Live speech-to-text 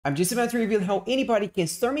I'm just about to reveal how anybody can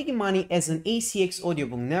start making money as an Acx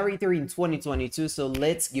audiobook narrator in 2022, so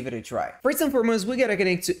let's give it a try. First and foremost, we gotta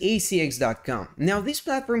connect to acx.com. Now, this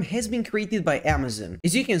platform has been created by Amazon.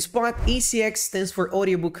 As you can spot, Acx stands for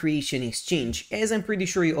Audiobook Creation Exchange, as I'm pretty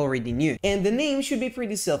sure you already knew, and the name should be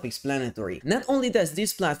pretty self-explanatory. Not only does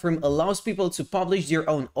this platform allows people to publish their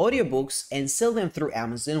own audiobooks and sell them through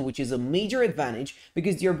Amazon, which is a major advantage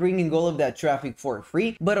because you're bringing all of that traffic for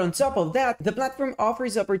free, but on top of that, the platform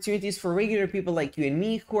offers opportunities for regular people like you and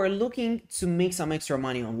me who are looking to make some extra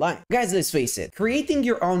money online. Guys, let's face it, creating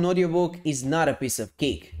your own audiobook is not a piece of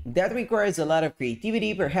cake. That requires a lot of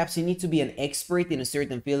creativity. Perhaps you need to be an expert in a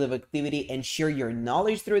certain field of activity and share your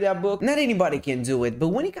knowledge through that book. Not anybody can do it, but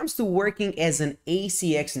when it comes to working as an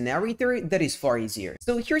Acx narrator, that is far easier.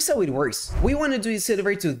 So here's how it works. What we want to do is head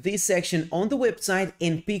over to this section on the website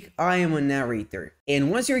and pick I am a narrator. And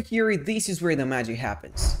once you're here, this is where the magic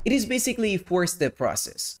happens. It is basically a four-step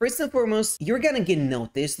process. First and foremost, you're gonna get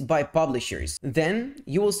noticed by publishers. Then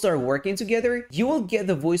you will start working together, you will get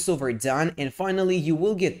the voiceover done, and finally you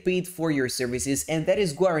will get paid for your services, and that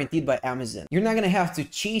is guaranteed by Amazon. You're not gonna have to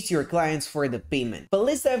chase your clients for the payment. But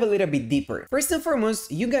let's dive a little bit deeper. First and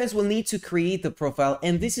foremost, you guys will need to create a profile,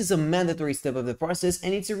 and this is a mandatory step of the process,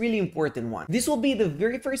 and it's a really important one. This will be the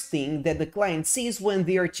very first thing that the client sees when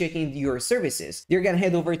they are checking your services. They're gonna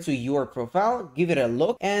head over to your profile, give it a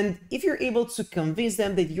look, and if you're able to convince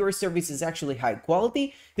them that your service is actually high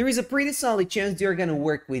quality, there is a pretty solid chance they're gonna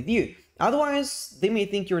work with you. Otherwise, they may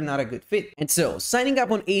think you're not a good fit. And so, signing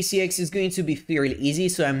up on Acx is going to be fairly easy,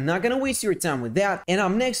 so I'm not gonna waste your time with that. And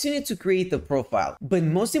up next, you need to create a profile. But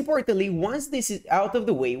most importantly, once this is out of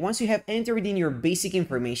the way, once you have entered in your basic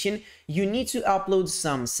information, you need to upload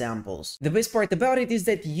some samples. The best part about it is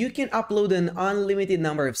that you can upload an unlimited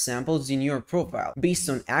number of samples in your profile, based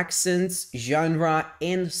on accents, genre,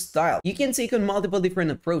 and style. You can take on multiple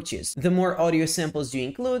different approaches. The more audio samples you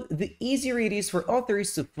include, the easier it is for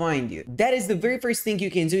authors to find you. That is the very first thing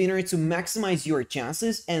you can do in order to maximize your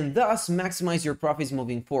chances and thus maximize your profits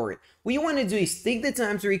moving forward. What you want to do is take the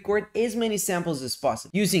time to record as many samples as possible,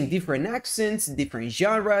 using different accents, different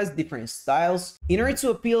genres, different styles, in order to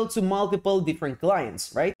appeal to multiple different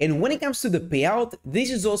clients, right? And when it comes to the payout, this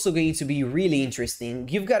is also going to be really interesting.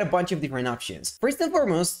 You've got a bunch of different options. First and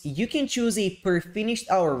foremost, you can choose a per finished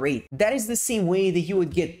hour rate. That is the same way that you would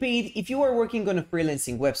get paid if you were working on a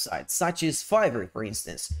freelancing website, such as Fiverr, for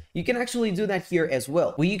instance. You can actually do that here as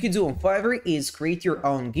well. What you could do on Fiverr is create your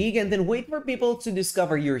own gig and then wait for people to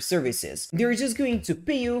discover your services. They're just going to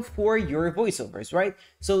pay you for your voiceovers, right?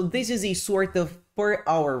 So this is a sort of per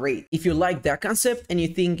hour rate. If you like that concept and you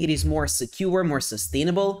think it is more secure, more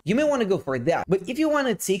sustainable, you may want to go for that. But if you want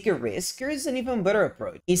to take a risk, here's an even better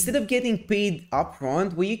approach. Instead of getting paid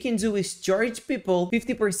upfront, what you can do is charge people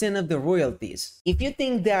 50% of the royalties. If you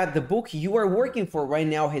think that the book you are working for right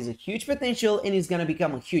now has a huge potential and is going to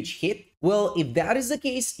become a huge hit, well, if that is the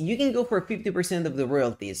case, you can go for 50% of the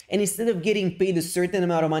royalties. And instead of getting paid a certain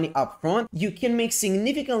amount of money upfront, you can make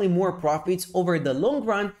significantly more profits over the long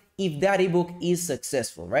run if that ebook is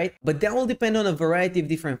successful, right? But that will depend on a variety of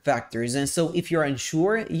different factors, and so if you're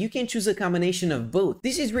unsure, you can choose a combination of both.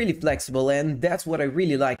 This is really flexible, and that's what I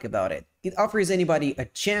really like about it. It offers anybody a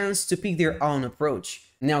chance to pick their own approach.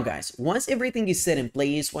 Now guys, once everything is set in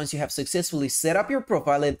place, once you have successfully set up your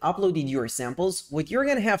profile and uploaded your samples, what you're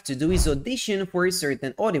gonna have to do is audition for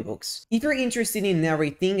certain audiobooks. If you're interested in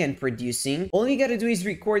narrating and producing, all you gotta do is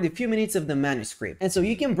record a few minutes of the manuscript. And so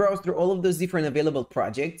you can browse through all of those different available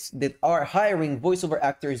projects that are hiring voiceover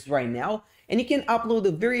actors right now, and you can upload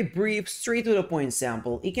a very brief, straight to the point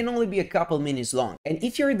sample. It can only be a couple minutes long. And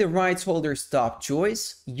if you're the rights holder's top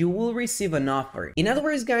choice, you will receive an offer. In other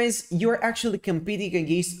words, guys, you're actually competing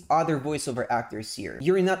against other voiceover actors here.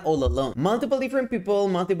 You're not all alone. Multiple different people,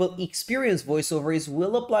 multiple experienced voiceovers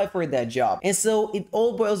will apply for that job. And so it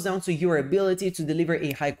all boils down to your ability to deliver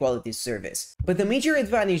a high quality service. But the major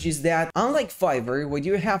advantage is that, unlike Fiverr, where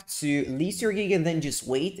you have to list your gig and then just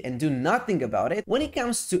wait and do nothing about it, when it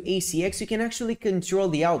comes to Acx, you can actually control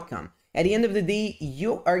the outcome. At the end of the day,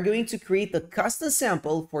 you are going to create a custom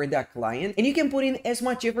sample for that client, and you can put in as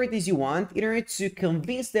much effort as you want in order to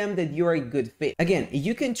convince them that you're a good fit. Again,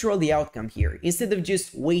 you control the outcome here instead of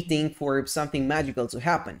just waiting for something magical to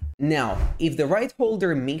happen. Now, if the right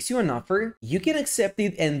holder makes you an offer, you can accept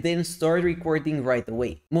it and then start recording right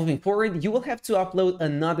away. Moving forward, you will have to upload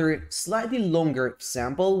another slightly longer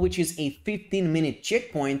sample, which is a 15-minute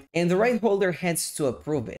checkpoint, and the right holder has to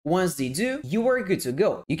approve it. Once they do, you are good to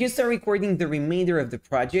go. You can start recording the remainder of the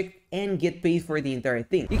project and get paid for the entire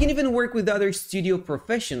thing. You can even work with other studio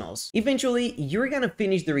professionals. Eventually, you're gonna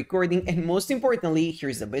finish the recording, and most importantly,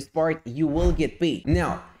 here's the best part, you will get paid.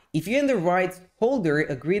 Now, if you and the rights holder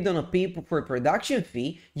agreed on a pay per production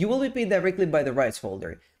fee, you will be paid directly by the rights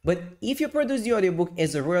holder. But if you produce the audiobook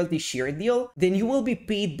as a royalty share deal, then you will be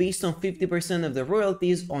paid based on 50% of the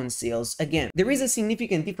royalties on sales. Again, there is a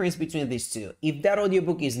significant difference between these two. If that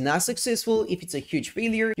audiobook is not successful, if it's a huge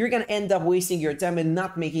failure, you're gonna end up wasting your time and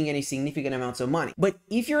not making any significant amounts of money. But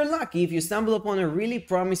if you're lucky, if you stumble upon a really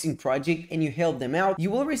promising project and you help them out, you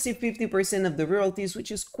will receive 50% of the royalties, which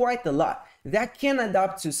is quite a lot. That can add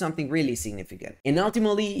up to something really significant. And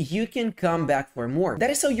ultimately, you can come back for more. That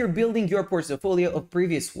is how you're building your portfolio of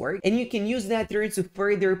previous work, and you can use that there to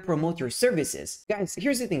further promote your services. Guys,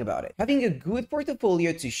 here's the thing about it. Having a good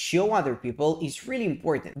portfolio to show other people is really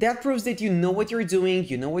important. That proves that you know what you're doing,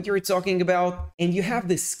 you know what you're talking about, and you have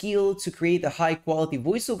the skill to create a high quality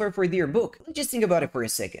voiceover for their book. Just think about it for a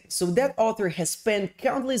second. So that author has spent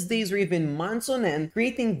countless days or even months on end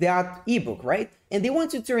creating that ebook, right? And they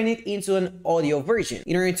want to turn it into an audio version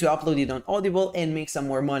in order to upload it on Audible and make some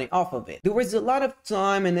more money off of it. There was a lot of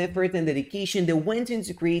time and effort and dedication that went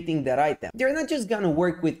into creating that item. They're not just gonna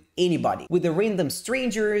work with anybody, with a random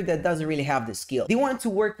stranger that doesn't really have the skill. They want to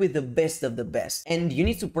work with the best of the best, and you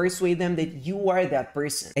need to persuade them that you are that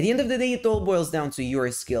person. At the end of the day, it all boils down to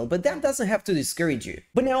your skill, but that doesn't have to discourage you.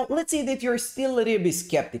 But now, let's say that you're still a little bit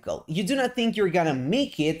skeptical. You do not think you're gonna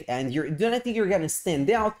make it, and you do not think you're gonna stand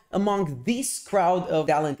out among this crowd of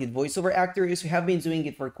talented voiceover actors who have been doing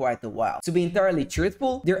it for quite a while. To be entirely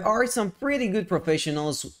truthful, there are some pretty good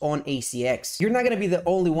professionals on ACX. You're not gonna be the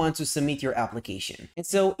only one to submit your application. And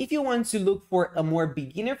so if you want to look for a more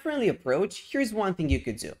beginner-friendly approach, here's one thing you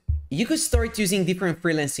could do. You could start using different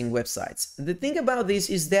freelancing websites. The thing about this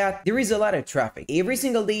is that there is a lot of traffic. Every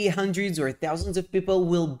single day, hundreds or thousands of people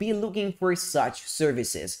will be looking for such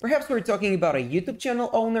services. Perhaps we're talking about a YouTube channel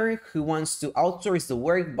owner who wants to outsource the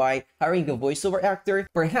work by hiring a voiceover actor.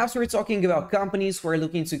 Perhaps we're talking about companies who are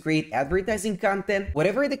looking to create advertising content.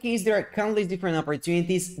 Whatever the case, there are countless different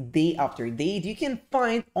opportunities day after day you can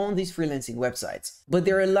find on these freelancing websites. But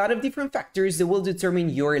there are a lot of different factors that will determine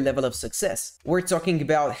your level of success. We're talking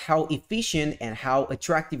about how efficient and how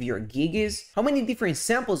attractive your gig is, how many different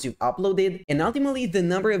samples you've uploaded, and ultimately the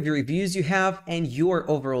number of reviews you have and your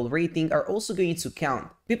overall rating are also going to count.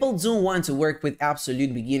 People don't want to work with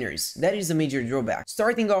absolute beginners. That is a major drawback.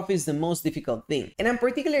 Starting off is the most difficult thing. And I'm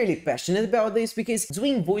particularly passionate about this because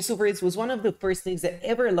doing voiceovers was one of the first things that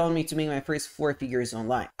ever allowed me to make my first 4 figures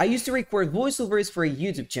online. I used to record voiceovers for a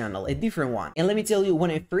YouTube channel, a different one. And let me tell you,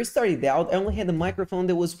 when I first started out, I only had a microphone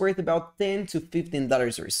that was worth about $10 to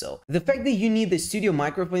 $15 or so. The fact that you need the studio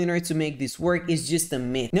microphone in order to make this work is just a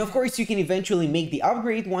myth. Now, of course, you can eventually make the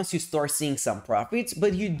upgrade once you start seeing some profits,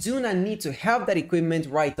 but you do not need to have that equipment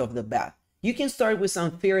right off the bat. You can start with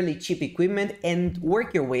some fairly cheap equipment and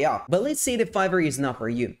work your way up. But let's say the Fiverr is not for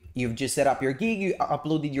you. You've just set up your gig, you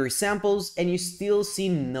uploaded your samples, and you still see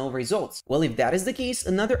no results. Well, if that is the case,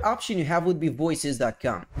 another option you have would be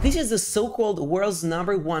voices.com. This is the so-called world's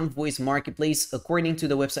 #1 voice marketplace according to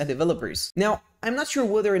the website developers. Now, I'm not sure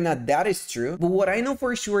whether or not that is true, but what I know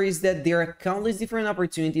for sure is that there are countless different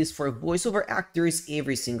opportunities for voiceover actors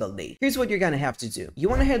every single day. Here's what you're gonna have to do. You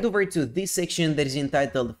wanna head over to this section that is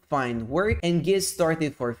entitled Find Work and get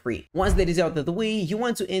started for free. Once that is out of the way, you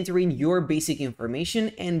want to enter in your basic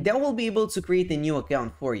information and that will be able to create a new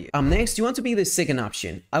account for you. Next, you want to pick the second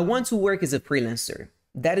option. I want to work as a freelancer.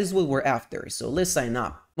 That is what we're after, so let's sign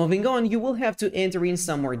up. Moving on, you will have to enter in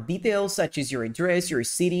some more details such as your address, your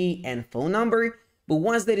city, and phone number. But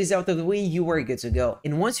once that is out of the way, you are good to go.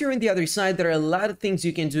 And once you're on the other side, there are a lot of things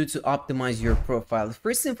you can do to optimize your profile.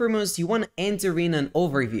 First and foremost, you want to enter in an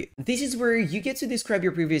overview. This is where you get to describe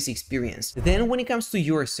your previous experience. Then when it comes to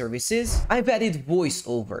your services, I've added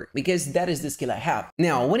voiceover because that is the skill I have.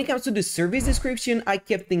 Now, when it comes to the service description, I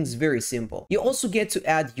kept things very simple. You also get to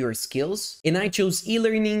add your skills, and I chose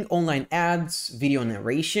e-learning, online ads, video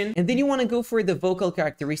narration, and then you want to go for the vocal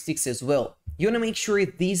characteristics as well. You want to make sure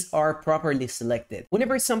these are properly selected.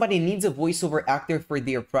 Whenever somebody needs a voiceover actor for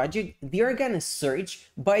their project, they are gonna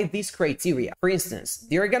search by these criteria. For instance,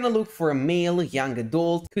 they are gonna look for a male, young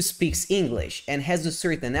adult who speaks English and has a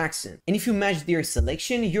certain accent. And if you match their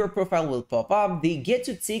selection, your profile will pop up. They get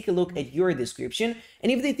to take a look at your description,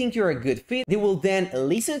 and if they think you're a good fit, they will then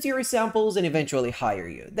listen to your samples and eventually hire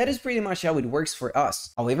you. That is pretty much how it works for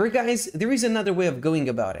us. However, guys, there is another way of going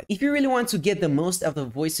about it. If you really want to get the most out of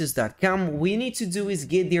voices.com, we you need to do is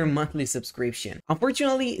get their monthly subscription.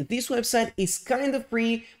 Unfortunately, this website is kind of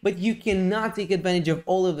free, but you cannot take advantage of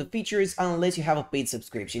all of the features unless you have a paid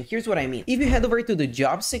subscription. Here's what I mean. If you head over to the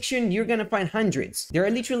job section, you're gonna find hundreds. There are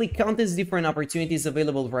literally countless different opportunities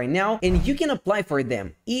available right now, and you can apply for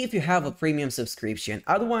them if you have a premium subscription.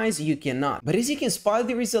 Otherwise, you cannot. But as you can spot,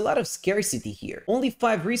 there is a lot of scarcity here. Only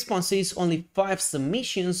 5 responses, only 5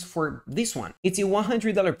 submissions for this one. It's a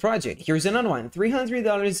 $100 project. Here's another one,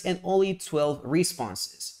 $300 and only 12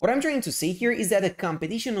 responses. What I'm trying to say here is that the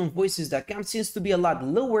competition on voices.com seems to be a lot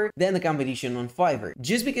lower than the competition on Fiverr,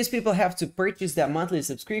 just because people have to purchase that monthly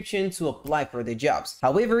subscription to apply for the jobs.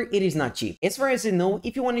 However, it is not cheap. As far as I know,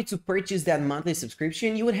 if you wanted to purchase that monthly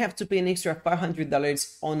subscription, you would have to pay an extra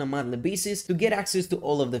 $500 on a monthly basis to get access to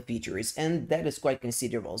all of the features, and that is quite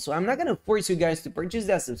considerable. So I'm not gonna force you guys to purchase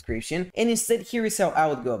that subscription, and instead here is how I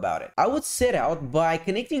would go about it. I would set out by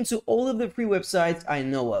connecting to all of the free websites I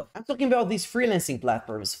know of. I'm talking about these freelancing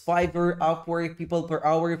platforms: Fiverr, Upwork, People Per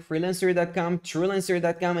Hour, Freelancer.com,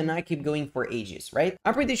 Truelancer.com, and I keep going for ages, right?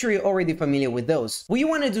 I'm pretty sure you're already familiar with those. What you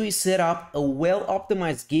want to do is set up a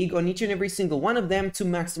well-optimized gig on each and every single one of them to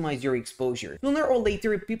maximize your exposure. Sooner or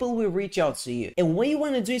later, people will reach out to you, and what you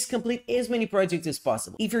want to do is complete as many projects as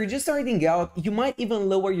possible. If you're just starting out, you might even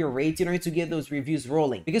lower your rate in order to get those reviews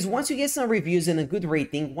rolling, because once you get some reviews and a good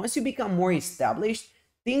rating, once you become more established,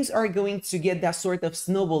 things are going to get that sort of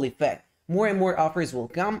snowball effect. More and more offers will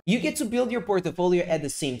come. You get to build your portfolio at the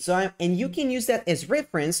same time, and you can use that as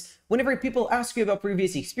reference whenever people ask you about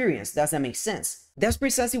previous experience. Does that make sense? That's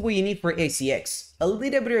precisely what you need for ACX. A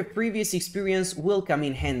little bit of previous experience will come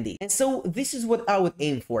in handy. And so this is what I would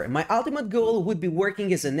aim for. My ultimate goal would be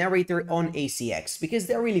working as a narrator on ACX, because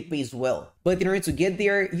that really pays well. But in order to get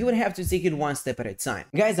there, you would have to take it one step at a time.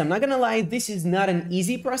 Guys, I'm not gonna lie, this is not an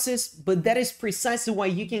easy process, but that is precisely why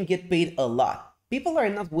you can get paid a lot. People are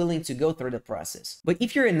not willing to go through the process. But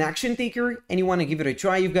if you're an action taker and you want to give it a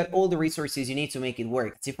try, you've got all the resources you need to make it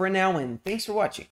work. That's it for now, and thanks for watching.